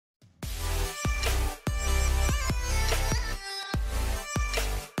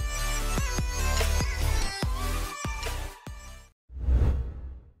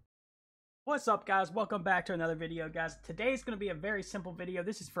What's up, guys? Welcome back to another video, guys. Today's going to be a very simple video.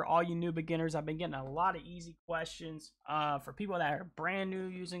 This is for all you new beginners. I've been getting a lot of easy questions for people that are brand new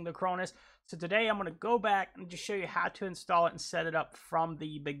using the Cronus. So today I'm going to go back and just show you how to install it and set it up from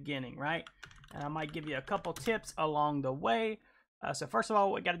the beginning, right? And I might give you a couple tips along the way. So first of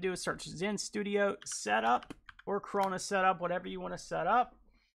all, what we got to do is search Zen Studio Setup or Cronus Setup, whatever you want to set up.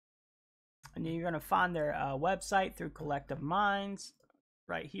 And then you're going to find their website through Collective Minds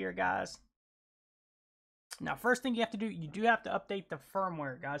right here, guys. Now, first thing you have to do, you do have to update the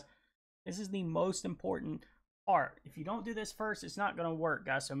firmware, guys. This is the most important part. If you don't do this first, it's not going to work,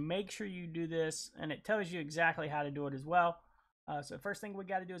 guys. So make sure you do this, and it tells you exactly how to do it as well. So first thing we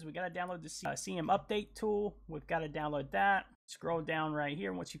got to do is we got to download the CM Update tool. We've got to download that. Scroll down right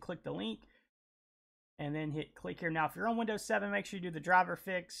here once you click the link, and then hit click here. Now, if you're on Windows 7, make sure you do the driver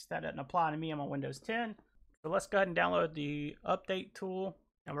fix. That doesn't apply to me. I'm on Windows 10. So let's go ahead and download the update tool.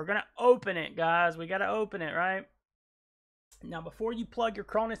 And we're going to open it, guys. We got to open it, right? Now, before you plug your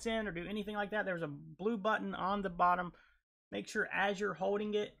Cronus in or do anything like that, there's a blue button on the bottom. Make sure as you're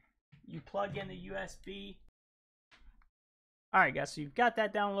holding it, you plug in the USB. All right, guys, so you've got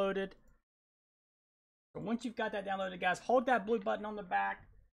that downloaded. So once you've got that downloaded, guys, hold that blue button on the back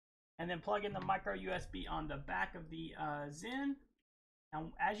and then plug in the micro USB on the back of the Zen. Now,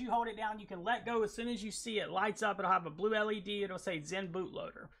 as you hold it down, you can let go. As soon as you see it lights up, it'll have a blue LED. It'll say Zen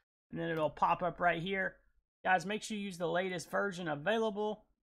Bootloader. And then it'll pop up right here. Guys, make sure you use the latest version available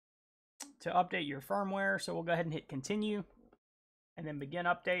to update your firmware. So we'll go ahead and hit continue and then begin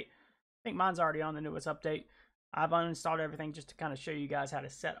update. I think mine's already on the newest update. I've uninstalled everything just to kind of show you guys how to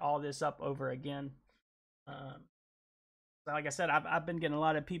set all this up over again. Like I said, I've been getting a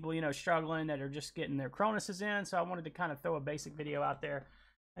lot of people, struggling that are just getting their Cronuses in. So I wanted to kind of throw a basic video out there.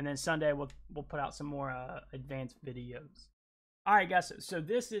 And then Sunday, we'll put out some more advanced videos. All right, guys. So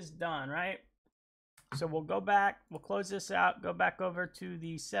this is done, right? So we'll go back. We'll close this out. Go back over to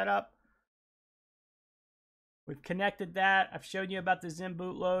the setup. We've connected that. I've showed you about the Zen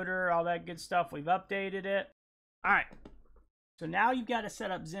bootloader, all that good stuff. We've updated it. All right. So now you've got to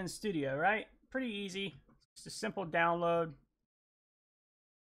set up Zen Studio, right? Pretty easy. Just a simple download.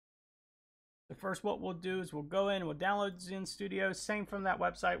 So first what we'll do is we'll go in and we'll download Zen Studio. Same from that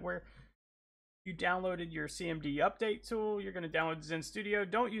website where you downloaded your CMD update tool. You're going to download Zen Studio.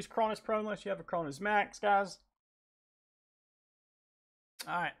 Don't use Cronus Pro unless you have a Cronus Max, guys.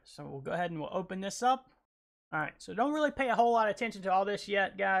 Alright, so we'll go ahead and we'll open this up. Alright, so don't really pay a whole lot of attention to all this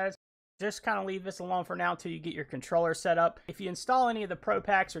yet, guys. Just kind of leave this alone for now until you get your controller set up. If you install any of the Pro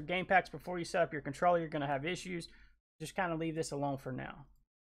Packs or Game Packs before you set up your controller, you're going to have issues. Just kind of leave this alone for now.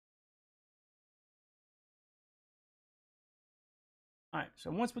 All right, so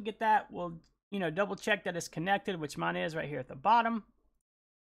once we get that, we'll double check that it's connected, which mine is right here at the bottom.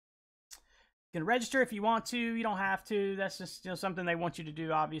 You can register if you want to. You don't have to. That's just something they want you to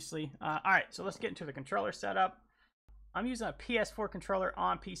do, obviously. All right, so let's get into the controller setup. I'm using a PS4 controller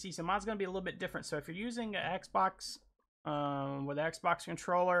on PC, so mine's going to be a little bit different. So if you're using an Xbox with an Xbox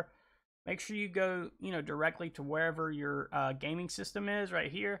controller, make sure you go directly to wherever your gaming system is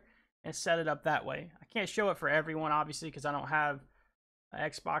right here and set it up that way. I can't show it for everyone, obviously, because I don't have an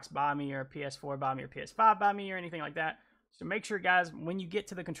Xbox by me or a PS4 by me or PS5 by me or anything like that. So make sure, guys, when you get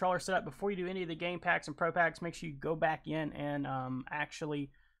to the controller setup, before you do any of the game packs and pro packs, make sure you go back in and actually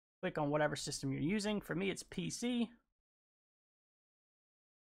click on whatever system you're using. For me, it's PC.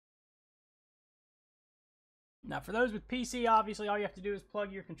 Now, for those with PC, obviously, all you have to do is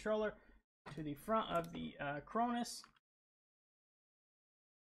plug your controller to the front of the Cronus.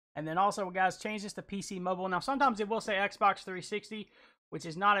 And then also, guys, change this to PC mobile. Now, sometimes it will say Xbox 360, which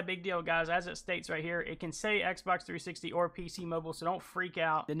is not a big deal, guys. As it states right here, it can say Xbox 360 or PC mobile, so don't freak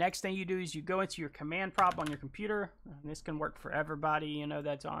out. The next thing you do is you go into your command prompt on your computer. And this can work for everybody,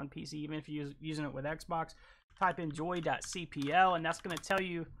 that's on PC, even if you're using it with Xbox. Type in joy.cpl, and that's going to tell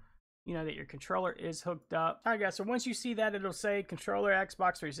you that your controller is hooked up. All right, guys, so once you see that, it'll say controller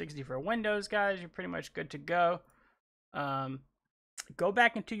Xbox 360 for Windows, guys. You're pretty much good to go. Go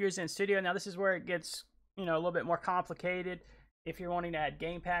back into your Zen Studio. Now, this is where it gets, a little bit more complicated. If you're wanting to add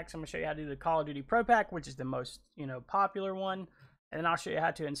game packs, I'm going to show you how to do the Call of Duty Pro Pack, which is the most, popular one. And then I'll show you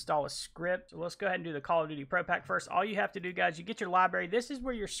how to install a script. So let's go ahead and do the Call of Duty Pro Pack first. All you have to do, guys, you get your library. This is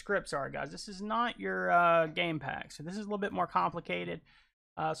where your scripts are, guys. This is not your game pack. So this is a little bit more complicated.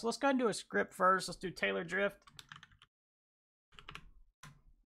 So let's go ahead and do a script first. Let's do Taylor Drift.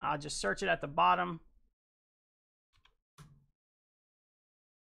 I'll just search it at the bottom.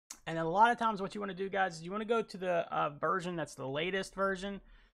 And then a lot of times what you want to do, guys, is you want to go to the version that's the latest version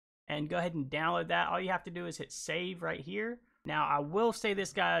and go ahead and download that. All you have to do is hit save right here. Now, I will say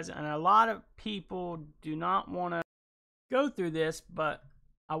this, guys, and a lot of people do not want to go through this, but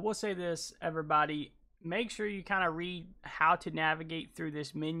I will say this, everybody, make sure you kind of read how to navigate through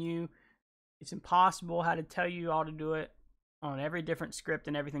this menu. It's impossible how to tell you all to do it on every different script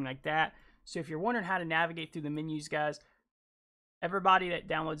and everything like that. So if you're wondering how to navigate through the menus, guys, everybody that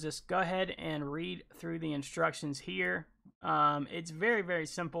downloads this, go ahead and read through the instructions here. It's very, very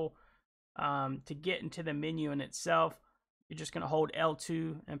simple to get into the menu in itself. You're just going to hold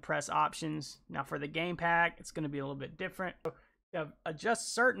L2 and press options. Now for the game pack, it's going to be a little bit different. So you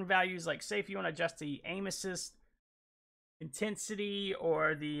adjust certain values, like say if you want to adjust the aim assist intensity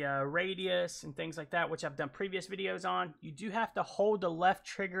or the radius and things like that, which I've done previous videos on, you do have to hold the left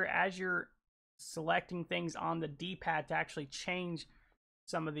trigger as you're selecting things on the D-pad to actually change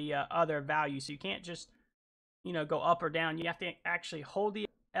some of the other values. So you can't just, you know, go up or down. You have to actually hold the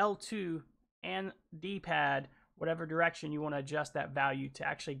L2 and D-pad, whatever direction you want to adjust that value to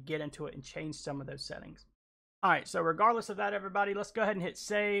actually get into it and change some of those settings. All right, so regardless of that, everybody, let's go ahead and hit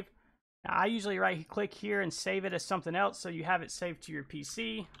save. Now, I usually right click here and save it as something else so you have it saved to your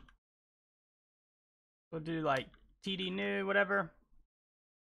PC. We'll do like TD new, whatever.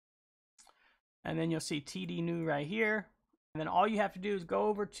 And then you'll see TD new right here. And then all you have to do is go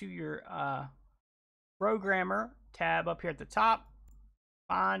over to your programmer tab up here at the top.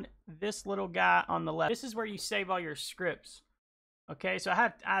 Find this little guy on the left. This is where you save all your scripts. Okay, so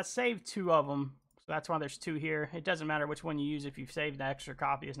I saved 2 of them. So that's why there's 2 here. It doesn't matter which one you use. If you've saved an extra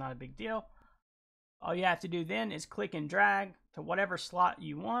copy, it's not a big deal. All you have to do then is click and drag to whatever slot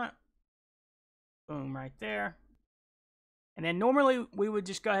you want. Boom, right there. And then normally we would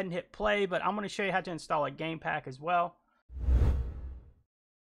just go ahead and hit play, but I'm going to show you how to install a game pack as well.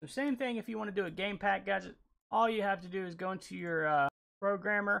 The same thing if you want to do a game pack, guys. All you have to do is go into your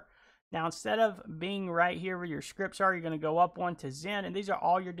programmer. Now, instead of being right here where your scripts are, you're going to go up one to Zen, and these are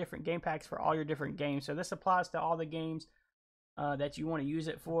all your different game packs for all your different games. So this applies to all the games that you want to use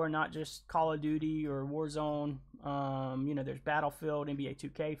it for, not just Call of Duty or Warzone. You know, there's Battlefield, NBA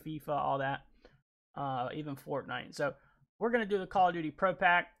 2K, FIFA, all that, even Fortnite. So we're going to do the Call of Duty Pro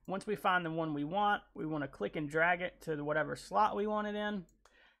Pack. Once we find the one we want to click and drag it to whatever slot we want it in.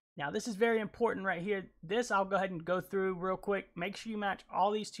 Now, this is very important right here. This I'll go ahead and go through real quick. Make sure you match all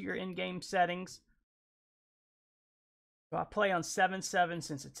these to your in-game settings. So I play on 7.7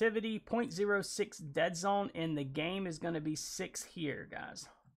 sensitivity, 0.06 dead zone, and the game is going to be 6 here, guys.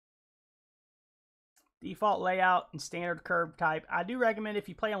 Default layout and standard curve type. I do recommend if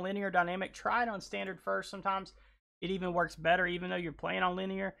you play on linear dynamic, try it on standard first. Sometimes it even works better, even though you're playing on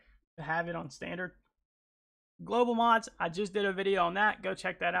linear, to have it on standard. Global mods, I just did a video on that. Go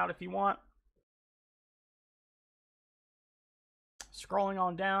check that out if you want. Scrolling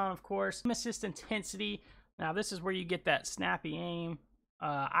on down, of course. Aim assist intensity. Now, this is where you get that snappy aim.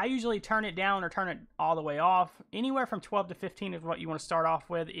 I usually turn it down or turn it all the way off. Anywhere from 12 to 15 is what you want to start off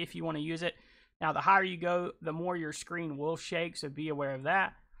with if you want to use it. Now, the higher you go, the more your screen will shake, so be aware of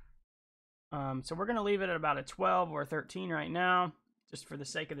that. So we're going to leave it at about a 12 or a 13 right now, just for the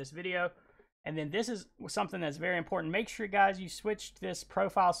sake of this video. And then this is something that's very important. Make sure, guys, you switch this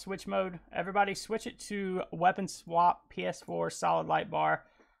profile switch mode. Everybody switch it to weapon swap, PS4, solid light bar.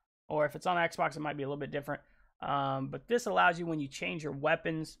 Or if it's on Xbox, it might be a little bit different. But this allows you, when you change your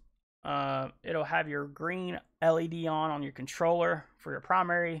weapons, it'll have your green LED on your controller for your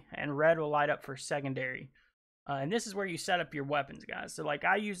primary, and red will light up for secondary. And this is where you set up your weapons, guys. So like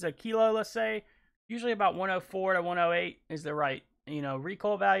I use a kilo, let's say, usually about 104 to 108 is the right, you know,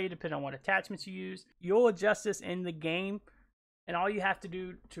 recoil value, depending on what attachments you use. You'll adjust this in the game, and all you have to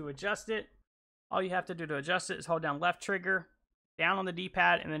do to adjust it, is hold down left trigger, down on the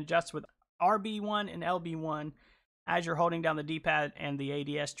D-pad, and then adjust with RB1 and LB1 as you're holding down the D-pad and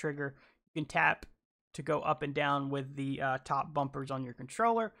the ADS trigger. You can tap to go up and down with the top bumpers on your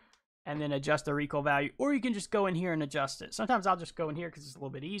controller, and then adjust the recoil value, or you can just go in here and adjust it. Sometimes I'll just go in here because it's a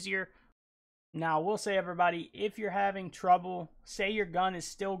little bit easier. Now, I will say, everybody, if you're having trouble, say your gun is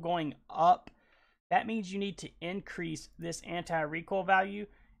still going up, that means you need to increase this anti-recoil value.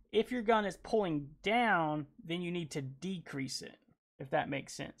 If your gun is pulling down, then you need to decrease it, if that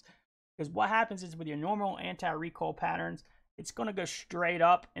makes sense. Because what happens is with your normal anti-recoil patterns, it's going to go straight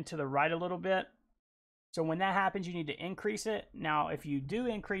up and to the right a little bit. So when that happens, you need to increase it. Now, if you do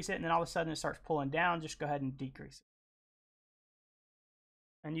increase it and then all of a sudden it starts pulling down, just go ahead and decrease it.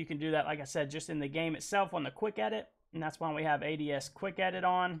 And you can do that, like I said, just in the game itself on the quick edit. And that's why we have ADS quick edit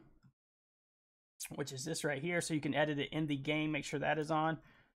on, which is this right here. So you can edit it in the game, make sure that is on.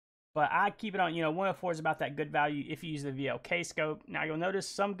 But I keep it on, you know, 104 is about that good value if you use the VLK scope. Now you'll notice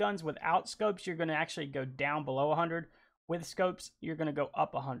some guns without scopes, you're going to actually go down below 100. with scopes, you're going to go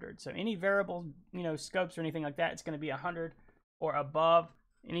up 100. So any variable, scopes or anything like that, it's going to be 100 or above.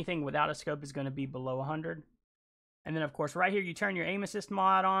 Anything without a scope is going to be below 100. And then, of course, right here, you turn your aim assist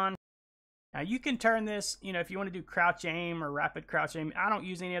mod on. Now, you can turn this, if you want to do crouch aim or rapid crouch aim. I don't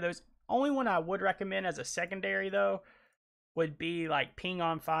use any of those. Only one I would recommend as a secondary, though, would be like ping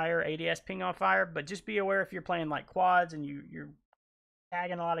on fire, ADS ping on fire. But just be aware if you're playing like quads and you're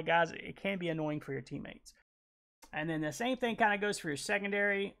tagging a lot of guys, it can be annoying for your teammates. And then the same thing kind of goes for your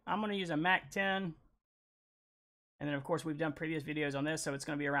secondary. I'm going to use a Mac 10. And then, of course, we've done previous videos on this, so it's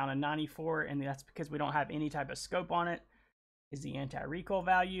going to be around a 94, and that's because we don't have any type of scope on it, is the anti-recoil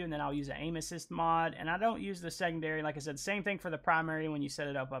value. And then I'll use an aim assist mod, and I don't use the secondary. Like I said, same thing for the primary when you set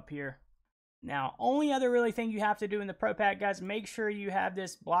it up here. Now, only other really thing you have to do in the Pro Pack, guys, make sure you have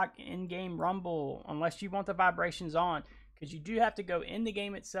this block in-game rumble, unless you want the vibrations on, because you do have to go in the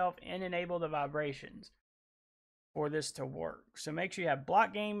game itself and enable the vibrations for this to work. So make sure you have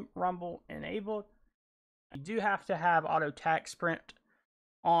block game rumble enabled. You do have to have auto tack sprint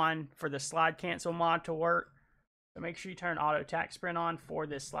on for the slide cancel mod to work. So make sure you turn auto tack sprint on for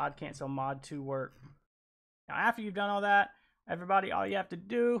this slide cancel mod to work. Now after you've done all that, everybody, all you have to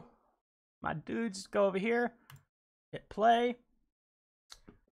do, my dudes, go over here, hit play,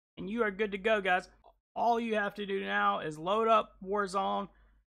 and you are good to go, guys. All you have to do now is load up Warzone.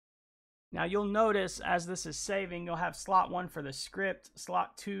 Now you'll notice as this is saving, you'll have slot 1 for the script,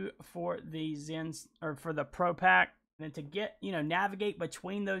 slot 2 for the Zen or for the Pro Pack. And then to get, navigate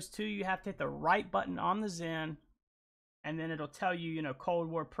between those two, you have to hit the right button on the Zen, and then it'll tell you,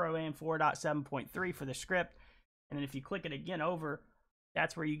 Cold War Pro Am 4.7.3 for the script. And then if you click it again over,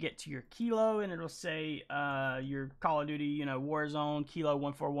 that's where you get to your kilo, and it'll say your Call of Duty, Warzone, Kilo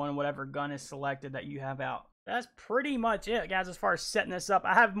 141, whatever gun is selected that you have out. That's pretty much it, guys, as far as setting this up.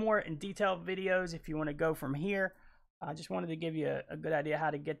 I have more in detailed videos if you want to go from here. I just wanted to give you a good idea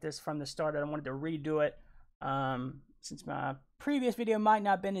how to get this from the start. I wanted to redo it since my previous video might not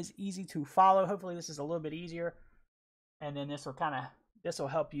have been as easy to follow. Hopefully this is a little bit easier, and then this will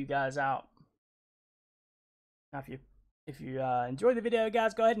help you guys out. Now if you enjoyed the video,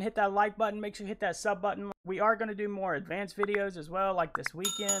 guys, go ahead and hit that like button. Make sure you hit that sub button. We are going to do more advanced videos as well, like this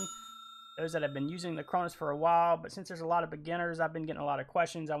weekend. Those that have been using the Cronus for a while, but since there's a lot of beginners, I've been getting a lot of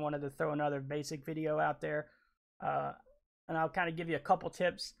questions. I wanted to throw another basic video out there, and I'll kind of give you a couple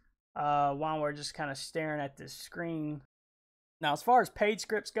tips while we're just kind of staring at this screen. Now, as far as paid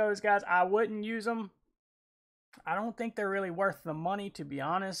scripts goes, guys, I wouldn't use them. I don't think they're really worth the money, to be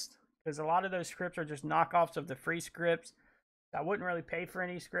honest, because a lot of those scripts are just knockoffs of the free scripts. I wouldn't really pay for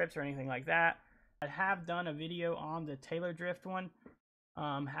any scripts or anything like that. I have done a video on the Taylor Drift one,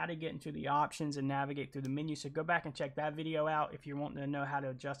 how to get into the options and navigate through the menu, so go back and check that video out if you're wanting to know how to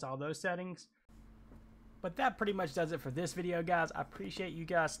adjust all those settings. But that pretty much does it for this video, guys. I appreciate you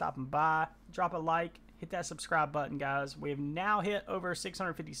guys stopping by. Drop a like, hit that subscribe button, guys. We have now hit over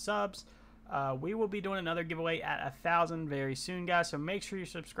 650 subs. We will be doing another giveaway at 1,000 very soon, guys, so make sure you're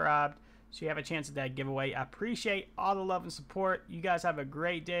subscribed so you have a chance at that giveaway. I appreciate all the love and support. You guys have a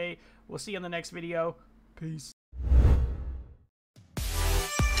great day. We'll see you on the next video. Peace.